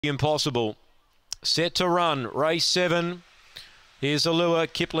Impossible. Set to run. Race 7. Here's the lure.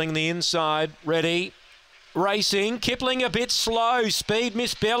 Kipling the inside. Ready. Racing. Kipling a bit slow. Speed.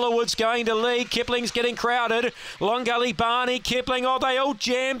 Miss Bellawood's going to lead. Kipling's getting crowded. Long Gully Barney. Kipling. Oh, they all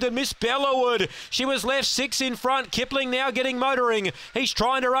jammed. And Miss Bellawood. She was left 6 in front. Kipling now getting motoring. He's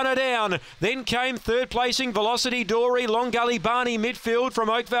trying to run her down. Then came third placing Velocity Dory. Long Gully Barney midfield from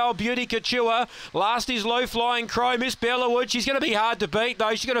Oakvale Beauty Couture. Last is Low Flying Crow. Miss Bellawood. She's going to be hard to beat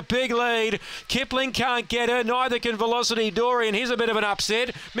though. She's got a big lead. Kipling can't get her. Neither can Velocity Dory. And here's a bit of an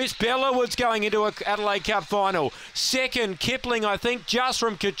upset. Miss Bellawood's going into a Adelaide Cup final. Second, Kipling, I think, just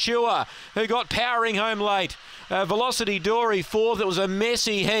from Couture, who got powering home late. Velocity Dory fourth. It was a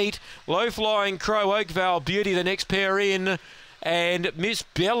messy heat. Low Flying Crow, Oakvale Beauty, the next pair in. And Miss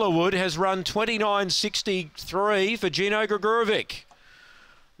Bellawood has run 29.63 for Gino Gregorovic.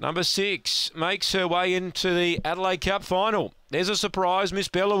 Number 6 makes her way into the Adelaide Cup final. There's a surprise, Miss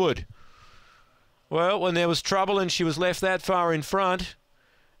Bellawood. Well, when there was trouble and she was left that far in front,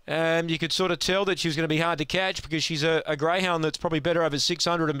 you could sort of tell that she was going to be hard to catch because she's a greyhound that's probably better over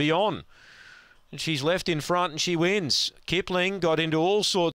 600 and beyond. And she's left in front and she wins. Kipling got into all sorts